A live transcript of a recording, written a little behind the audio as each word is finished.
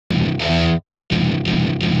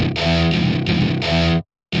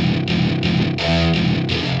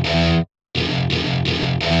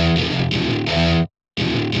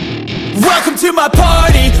to my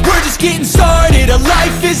party, we're just getting started. A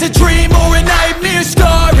life is a dream or a nightmare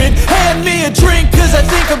scarring. Hand me a drink cause I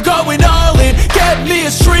think I'm going all in. Get me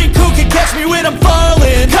a shrink who can catch me when I'm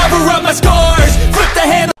falling. Cover up my scars, flip the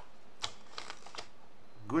handle.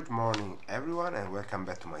 Good morning everyone and welcome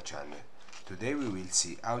back to my channel. Today we will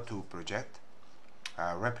see how to project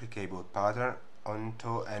a replicable pattern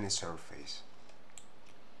onto any surface,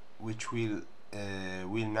 which we'll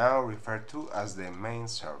now refer to as the main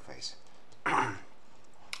surface.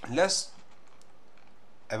 Let's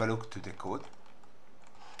have a look to the code.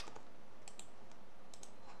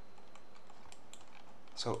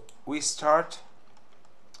 So we start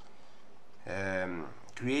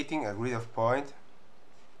creating a grid of points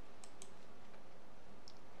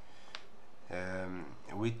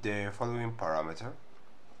with the following parameter.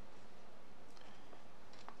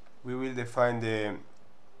 We will define the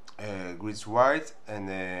grid's width and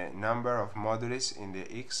the number of modules in the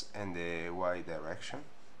X and the Y direction.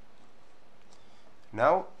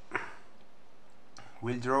 Now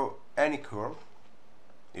we'll draw any curve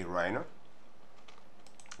in Rhino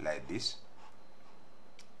like this,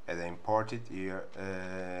 and I import it here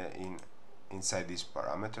inside this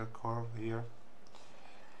parameter curve here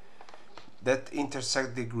that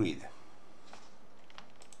intersect the grid.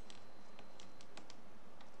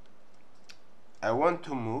 I want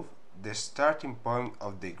to move the starting point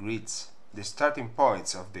of the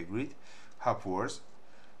points of the grid upwards,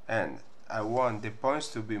 and I want the points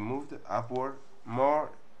to be moved upward more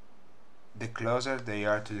the closer they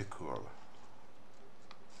are to the curve.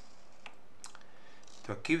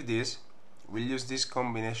 To achieve this, we'll use this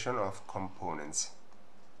combination of components.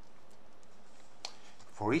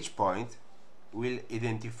 For each point, we'll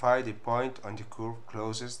identify the point on the curve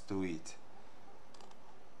closest to it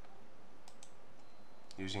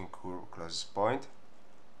using curve closest point,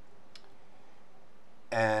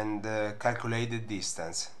 and calculate the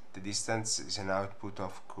distance. The distance is an output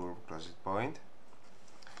of curve closest point.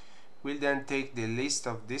 We'll then take the list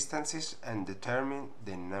of distances and determine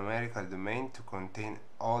the numerical domain to contain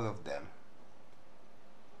all of them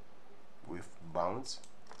with bounds,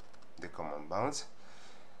 the common bounds,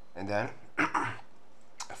 and then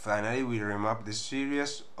finally we remap the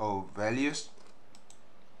series of values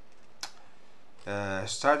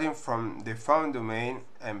starting from the found domain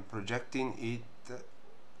and projecting it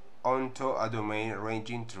onto a domain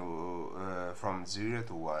ranging through from 0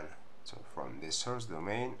 to 1. So from the source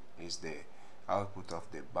domain is the output of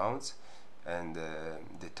the bounds, and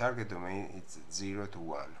the target domain is 0 to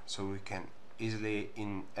 1, so we can easily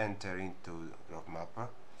enter into Grasshopper.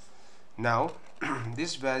 Now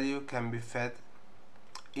this value can be fed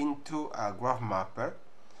into a Grasshopper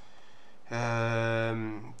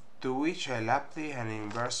to which I'll apply an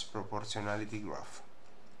inverse proportionality graph,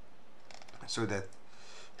 so that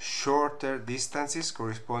shorter distances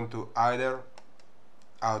correspond to either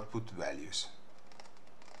output values.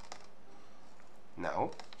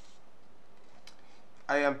 Now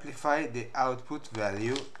I amplify the output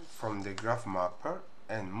value from the Grasshopper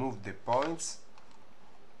and move the points,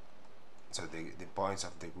 so the points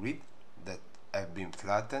of the grid that have been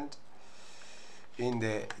flattened, in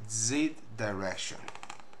the Z direction,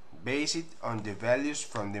 based on the values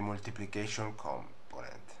from the multiplication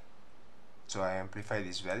component. So I amplify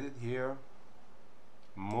this value here,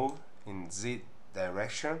 move in Z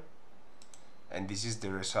direction, and this is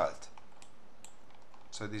the result.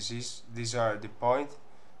 So these are the points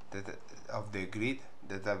that of the grid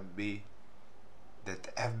that have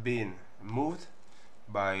been moved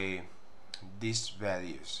by these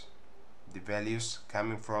values, the values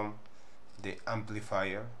coming from the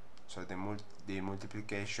amplifier, so the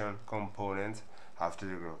multiplication component after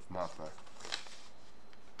the Grasshopper.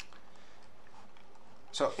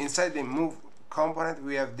 So inside the move component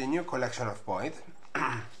we have the new collection of points,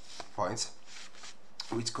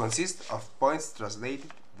 which consists of points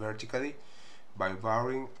translated vertically by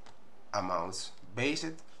varying amounts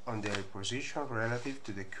based on their position relative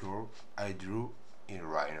to the curve I drew in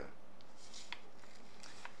Rhino.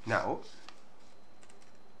 Now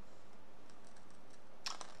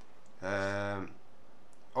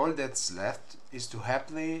all that's left is to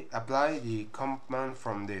apply the command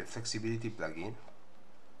from the flexibility plugin,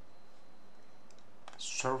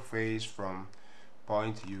 surface from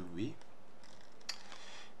point UV,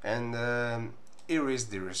 and erase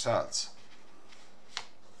the results.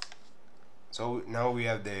 So now we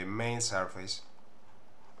have the main surface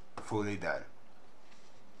fully done,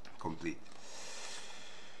 complete.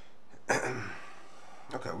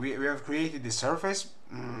 Okay, we have created the surface.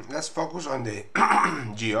 Let's focus on the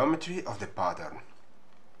geometry of the pattern.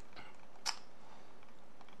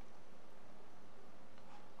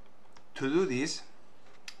 to do this,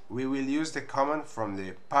 we will use the command from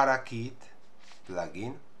the Parakeet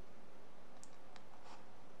plugin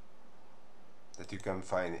that you can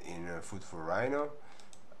find in Food for Rhino.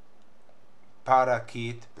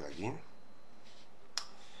 Parakeet plugin.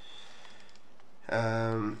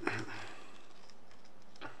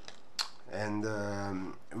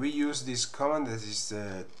 We use this command that is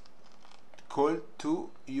called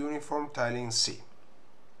to uniform tiling C,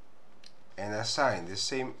 and assign the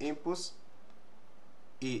same inputs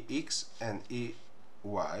EX and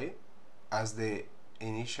EY as the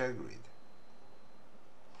initial grid.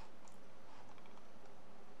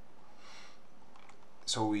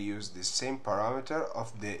 So we use the same parameter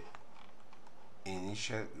of the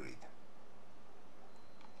initial grid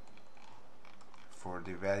for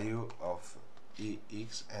the value of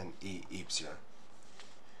EX and EY.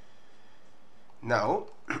 Now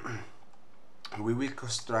we will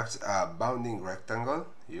construct a bounding rectangle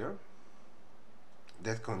here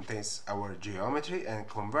that contains our geometry and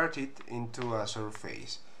convert it into a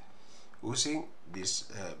surface using this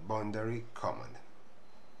boundary command.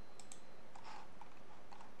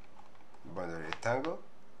 Boundary rectangle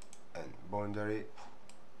and boundary.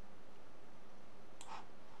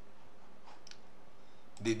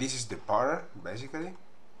 This is the pattern basically,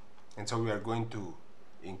 and so we are going to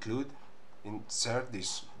insert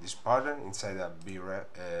this pattern inside a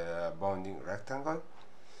bounding rectangle,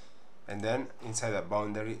 and then inside a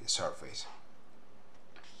boundary surface.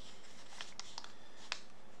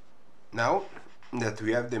 Now that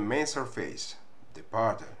we have the main surface, the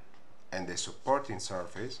pattern, and the supporting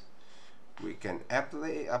surface, we can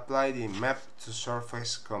apply the map to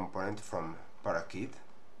surface component from Parakeet.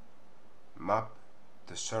 Map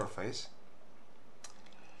to surface,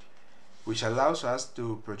 which allows us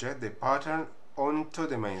to project the pattern onto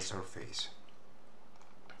the main surface.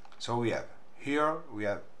 So we have here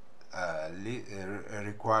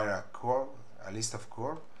require a list of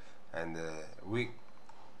curve, and we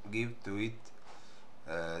give to it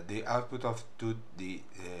the output of two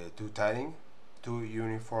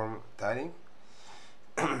uniform tiling.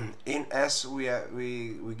 In S we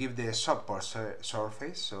give the support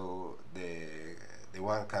surface, so the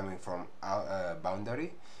one coming from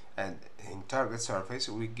boundary, and in target surface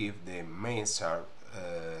we give the main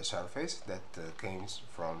surface that comes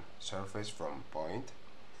from surface from point.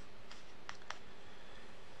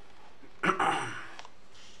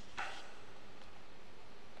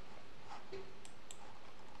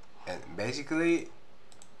 And basically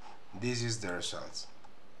this is the results.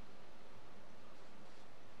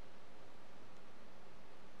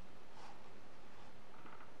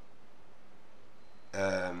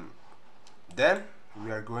 Then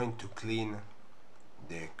we are going to clean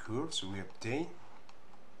the curves we obtain.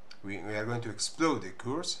 We are going to explode the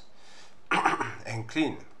curves and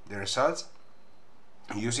clean the results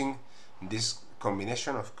using this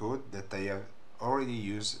combination of code that I have already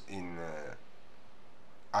used in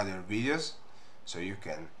other videos, so you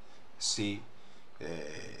can see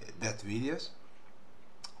that videos.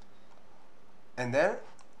 And then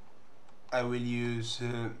I will use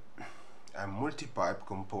a multi-pipe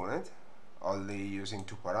component, only using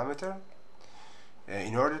two parameters,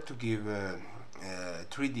 in order to give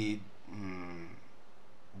 3D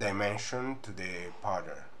dimension to the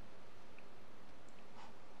pattern.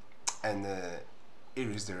 And here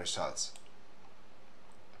is the results.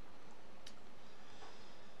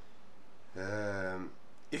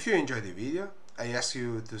 If you enjoyed the video, I ask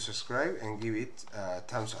you to subscribe and give it a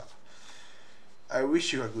thumbs up. I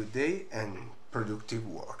wish you a good day and productive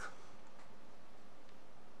work.